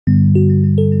Hey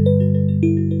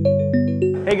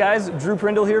guys, Drew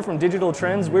Prindle here from Digital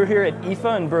Trends. We're here at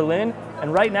IFA in Berlin,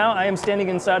 and right now I am standing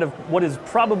inside of what is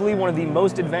probably one of the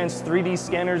most advanced 3D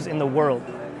scanners in the world.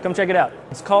 Come check it out.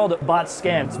 It's called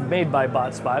BotScan. It's made by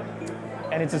Botspot,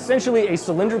 and it's essentially a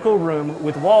cylindrical room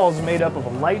with walls made up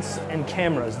of lights and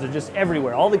cameras. They're just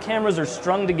everywhere. All the cameras are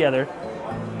strung together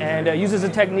and uses a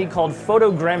technique called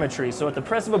photogrammetry. So at the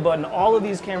press of a button, all of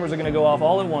these cameras are going to go off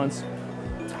all at once.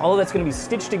 All of that's going to be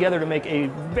stitched together to make a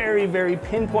very, very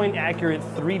pinpoint accurate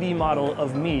 3D model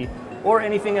of me or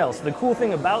anything else. The cool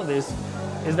thing about this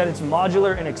is that it's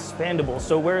modular and expandable.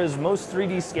 So whereas most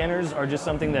 3D scanners are just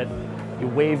something that you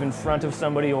wave in front of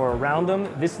somebody or around them,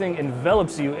 this thing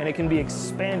envelops you and it can be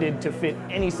expanded to fit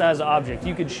any size object.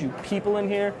 You could shoot people in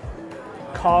here,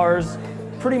 cars,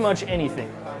 pretty much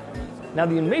anything. Now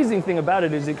the amazing thing about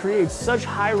it is it creates such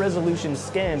high resolution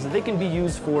scans that they can be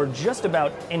used for just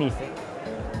about anything.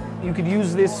 You could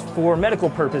use this for medical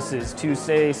purposes to,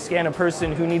 say, scan a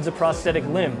person who needs a prosthetic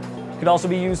limb. It could also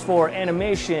be used for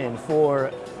animation,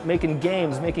 for making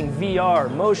games, making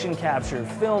VR, motion capture,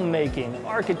 filmmaking,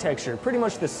 architecture. Pretty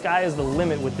much the sky is the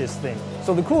limit with this thing.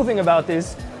 So the cool thing about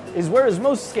this is whereas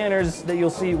most scanners that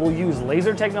you'll see will use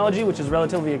laser technology, which is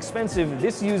relatively expensive,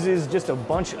 this uses just a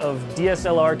bunch of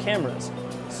DSLR cameras.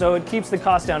 So it keeps the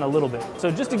cost down a little bit. So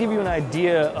just to give you an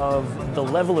idea of the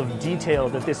level of detail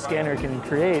that this scanner can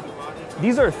create,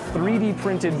 these are 3D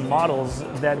printed models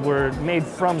that were made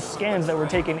from scans that were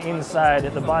taken inside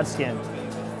the BotScan.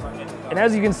 And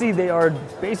as you can see, they are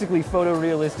basically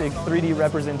photorealistic 3D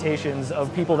representations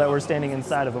of people that were standing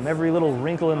inside of them. Every little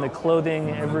wrinkle in the clothing,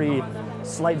 every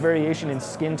slight variation in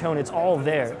skin tone, it's all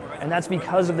there. And that's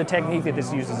because of the technique that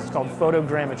this uses. It's called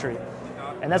photogrammetry.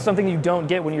 And that's something you don't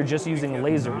get when you're just using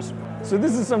lasers. So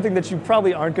this is something that you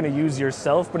probably aren't going to use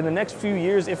yourself, but in the next few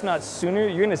years, if not sooner,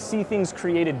 you're going to see things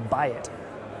created by it.